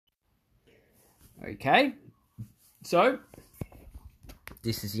Okay, so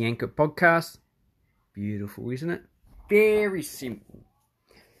this is the Anchor Podcast. Beautiful, isn't it? Very simple.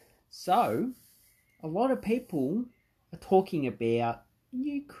 So, a lot of people are talking about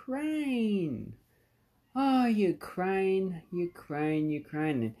Ukraine. Oh, Ukraine.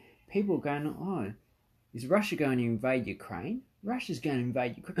 And people are going, oh, is Russia going to invade Ukraine? Russia's going to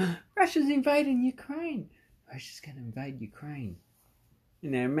invade Ukraine. Russia's invading Ukraine. Russia's going to invade Ukraine.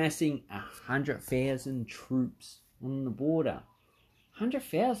 And they're amassing 100,000 troops on the border.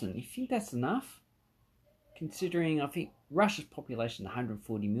 100,000? You think that's enough? Considering, I think Russia's population is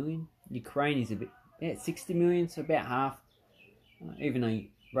 140 million. Ukraine is about 60 million, so about half. Even though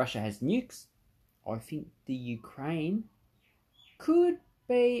Russia has nukes, I think the Ukraine could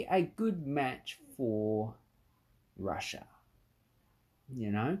be a good match for Russia.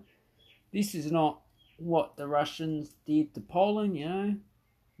 You know, this is not what the Russians did to Poland, you know.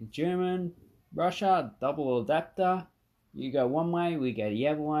 German, Russia, double adapter. You go one way, we go the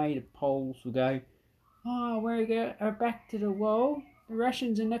other way. The Poles will go, oh, we're back to the wall. The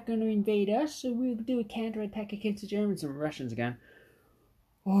Russians are not going to invade us, so we'll do a counterattack against the Germans. And the Russians are going,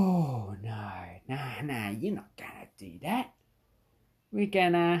 oh, no, you're not going to do that. We're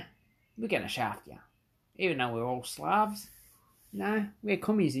gonna shaft you. Even though we're all Slavs, no, we're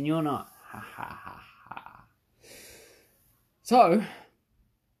commies and you're not. Ha ha ha ha. So,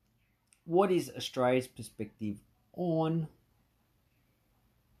 what is Australia's perspective on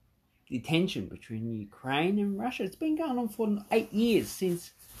the tension between Ukraine and Russia? It's been going on for 8 years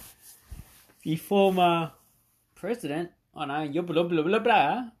since the former president, whatever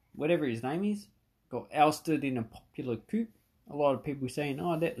his name is, got ousted in a popular coup. A lot of people saying,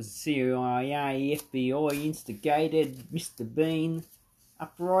 oh, that was CIA, FBI instigated Mr. Bean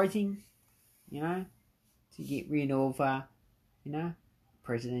uprising, you know, to get rid of,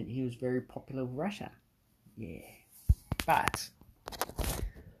 president who was very popular with Russia. Yeah. But,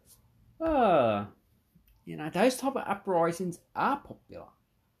 those type of uprisings are popular.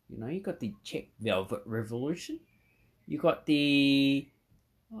 You know, you got the Czech Velvet Revolution. You got the,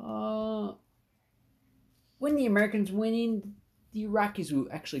 when the Americans went in, the Iraqis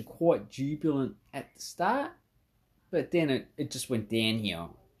were actually quite jubilant at the start, but then it just went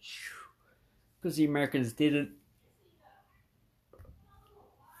downhill. Because the Americans didn't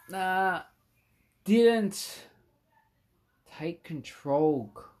take control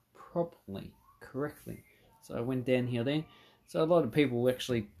correctly. So it went downhill then. So a lot of people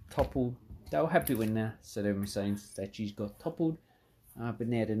actually toppled. They were happy when the Saddam Hussein statues got toppled, but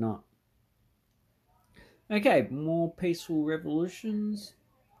now they're not. Okay, more peaceful revolutions.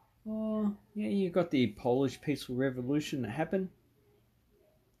 Oh, yeah, you got the Polish peaceful revolution that happened.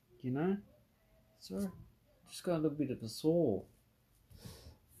 You know? So, just got a little bit of a sore.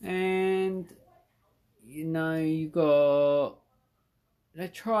 And, you got... They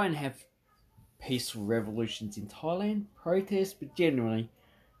try and have peaceful revolutions in Thailand, protests, but generally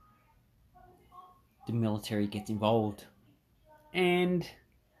the military gets involved. And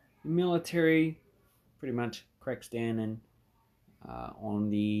the military pretty much cracks down and on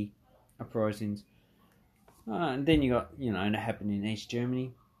the uprisings. And then you got, it happened in East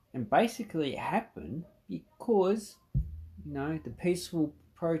Germany. And basically it happened because, the peaceful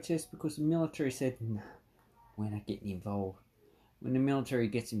protest, because the military said, no, we're not getting involved. When the military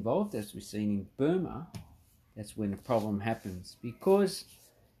gets involved, as we've seen in Burma, that's when the problem happens. Because,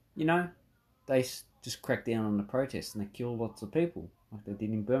 they just crack down on the protests and they kill lots of people, like they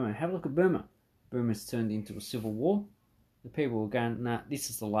did in Burma. Have a look at Burma. Burma's turned into a civil war. The people were going, nah, this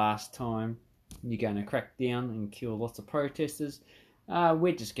is the last time you're going to crack down and kill lots of protesters.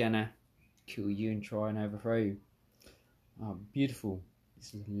 We're just going to kill you and try and overthrow you. Oh, beautiful.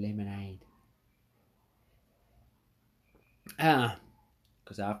 This is lemonade.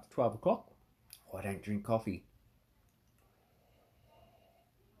 Because after 12 o'clock, I don't drink coffee.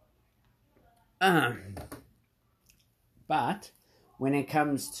 But when it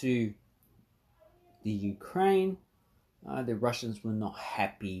comes to the Ukraine, the Russians were not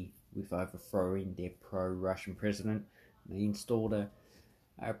happy with overthrowing their pro-Russian president. They installed a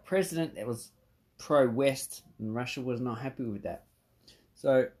president that was pro-West, and Russia was not happy with that.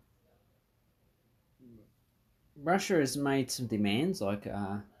 So Russia has made some demands, like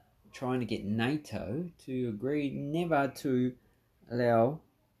trying to get NATO to agree never to allow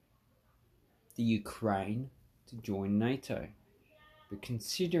the Ukraine to join NATO. But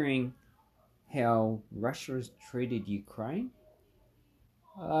considering how Russia has treated Ukraine,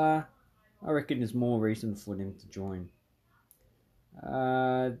 I reckon there's more reason for them to join.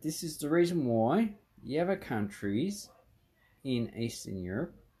 This is the reason why the other countries in Eastern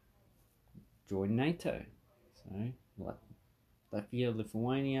Europe, join NATO. So, like Latvia,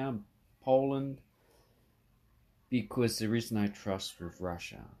 Lithuania, Poland, because there is no trust with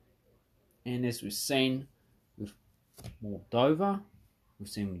Russia. And as we've seen with Moldova, we've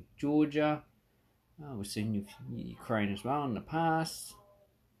seen with Georgia, we've seen with Ukraine as well in the past,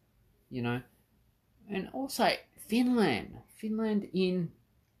 and also Finland. Finland in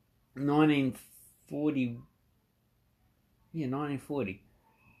 1940, 1940.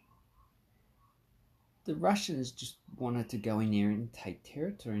 The Russians just wanted to go in there and take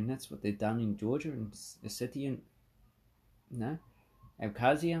territory, and that's what they've done in Georgia and Ossetia,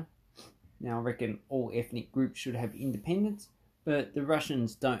 Abkhazia. Now I reckon all ethnic groups should have independence, but the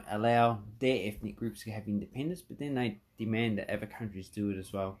Russians don't allow their ethnic groups to have independence, but then they demand that other countries do it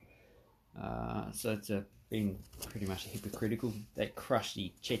as well. So it's been pretty much hypocritical. They crushed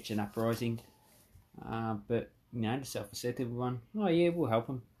the Chechen uprising, but the South Ossetia one, oh yeah, we'll help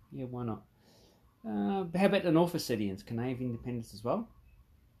them. Yeah, why not? But how about the North Ossetians? Can they have independence as well?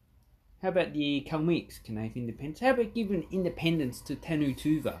 How about the Kalmyks? Can they have independence? How about giving independence to Tanu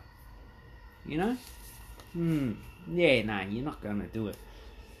Tuva? Yeah, no, you're not going to do it.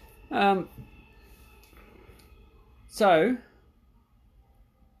 So,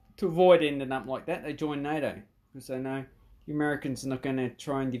 to avoid ending up like that, they joined NATO. Because they know the Americans are not going to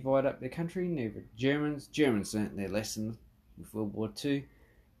try and divide up their country, neither Germans. Germans learnt their lesson with World War II.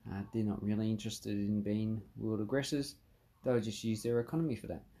 They're not really interested in being world aggressors. They'll just use their economy for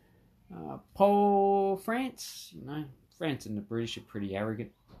that. France, France and the British are pretty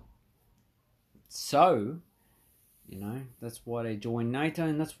arrogant. So, that's why they joined NATO,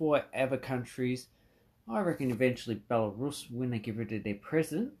 and that's why other countries, I reckon eventually Belarus, when they get rid of their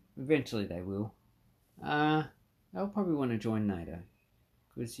president, eventually they will, they'll probably want to join NATO.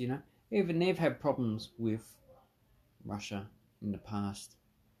 Because, even they've had problems with Russia in the past.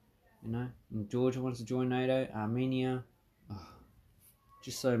 And Georgia wants to join NATO, Armenia,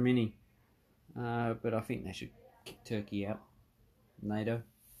 just so many. But I think they should kick Turkey out, NATO,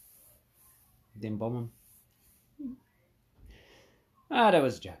 then bomb them. That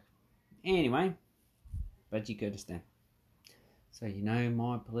was a joke. Anyway, Budgie Kurdistan. So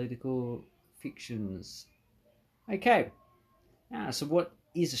my political fictions. Okay, so what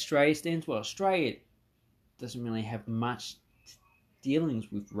is Australia stands? Well, Australia doesn't really have much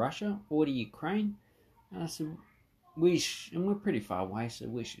dealings with Russia or the Ukraine. So and we're pretty far away, so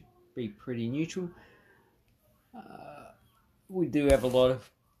we should be pretty neutral. We do have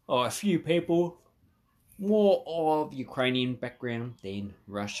a few people more of Ukrainian background than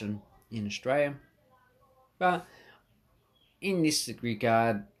Russian in Australia. But in this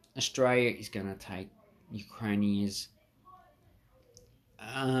regard, Australia is going to take Ukrainians.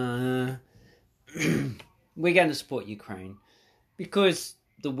 We're going to support Ukraine because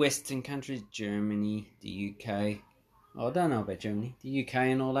the Western countries, Germany, the UK, I don't know about Germany, the UK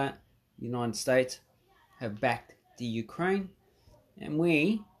and all that, United States, have backed the Ukraine, and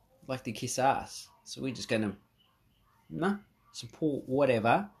we like to kiss ass. So we're just going to support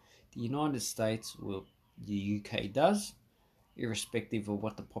whatever the United States or the UK does, irrespective of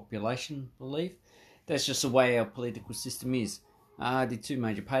what the population believe. That's just the way our political system is. The two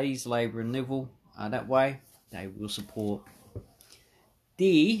major parties, Labour and Liberal, are that way. They will support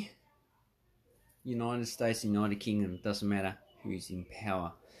the United States, United Kingdom. Doesn't matter who's in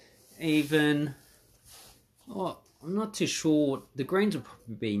power. Even, I'm not too sure. The Greens will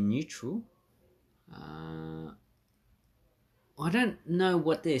probably be neutral. I don't know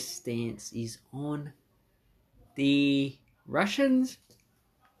what their stance is on the Russians.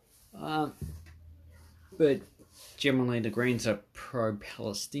 But generally the Greens are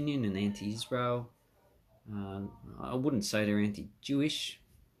pro-Palestinian and anti-Israel. I wouldn't say they're anti-Jewish.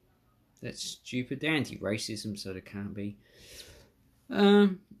 That's stupid. They're anti-racism, so they can't be.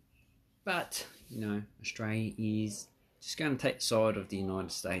 But, Australia is just going to take the side of the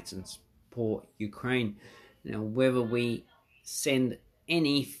United States and support Ukraine. Now, whether we send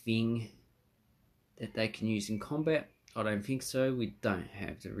anything that they can use in combat, I don't think so. We don't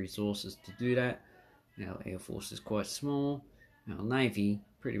have the resources to do that. Our Air Force is quite small. Our Navy,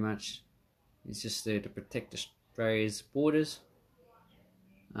 pretty much, is just there to protect Australia's borders.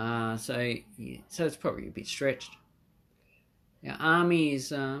 So it's probably a bit stretched. Our Army is,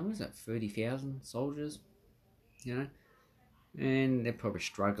 30,000 soldiers, and they're probably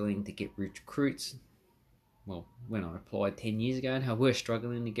struggling to get recruits. Well, when I applied 10 years ago, they were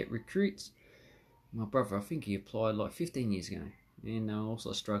struggling to get recruits. My brother, I think he applied 15 years ago, and they were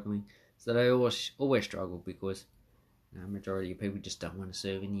also struggling. So they always struggle because the majority of people just don't want to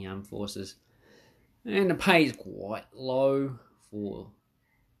serve in the armed forces. And the pay is quite low for,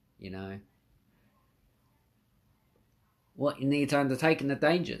 what you need to undertake and the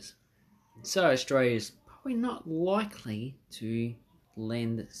dangers. So Australia is probably not likely to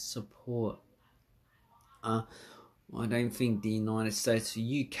lend support. I don't think the United States or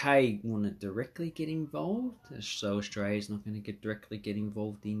UK want to directly get involved, so Australia's not going to directly get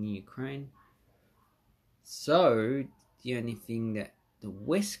involved in Ukraine. So the only thing that the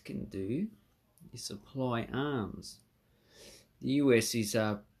West can do is supply arms. The US is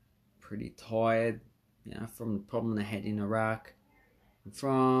pretty tired, from the problem they had in Iraq,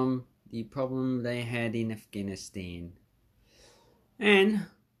 from the problem they had in Afghanistan, and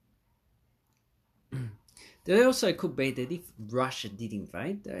there also could be that if Russia did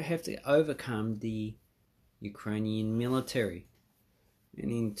invade, they have to overcome the Ukrainian military.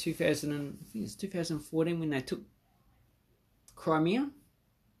 And in 2014, when they took Crimea,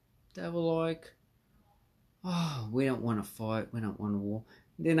 they were like, "Oh, we don't want to fight. We don't want a war."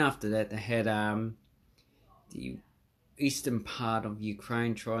 And then after that, they had the eastern part of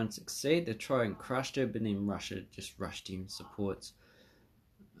Ukraine try and succeed. They try and crush it, but then Russia just rushed in supports.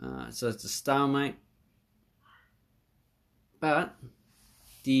 So it's a stalemate. But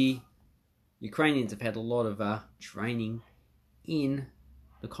the Ukrainians have had a lot of training in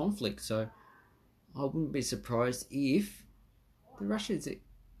the conflict, so I wouldn't be surprised if the Russians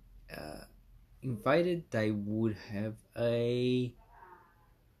invaded. They would have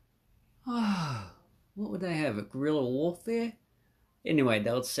what would they have? A guerrilla warfare? Anyway,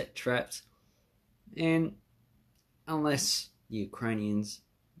 they'll set traps, and unless the Ukrainians,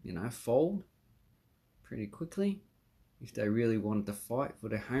 fold pretty quickly, if they really wanted to fight for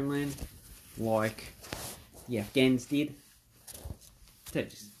their homeland, like the Afghans did,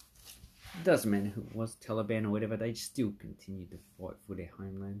 it doesn't matter who it was, Taliban or whatever, they still continued to fight for their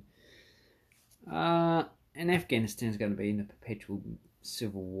homeland. And Afghanistan's going to be in a perpetual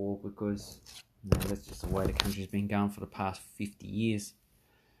civil war because that's just the way the country's been going for the past 50 years.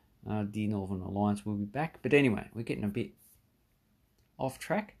 The Northern Alliance will be back. But anyway, we're getting a bit off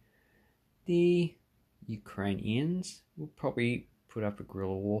track. The Ukrainians will probably put up a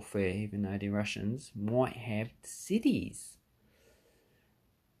guerrilla warfare, even though the Russians might have cities.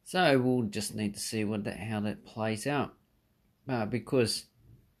 So we'll just need to see how that plays out. Because,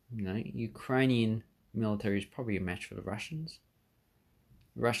 Ukrainian military is probably a match for the Russians.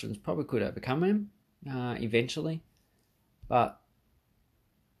 The Russians probably could overcome them eventually. But,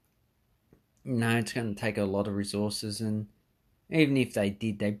 it's going to take a lot of resources. And even if they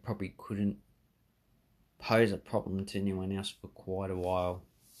did, they probably couldn't pose a problem to anyone else for quite a while.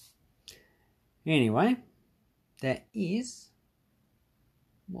 Anyway, that is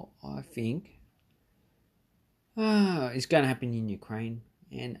what I think is going to happen in Ukraine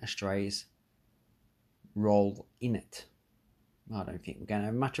and Australia's role in it. I don't think we're going to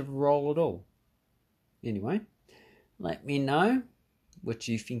have much of a role at all. Anyway, let me know what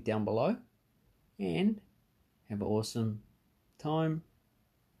you think down below and have an awesome time.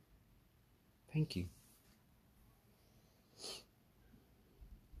 Thank you.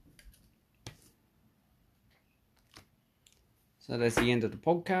 So that's the end of the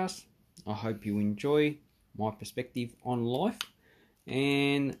podcast. I hope you enjoy my perspective on life.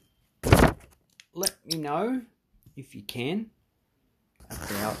 And let me know, if you can,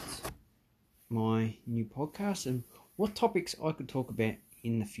 about my new podcast and what topics I could talk about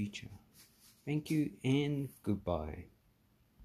in the future. Thank you and goodbye.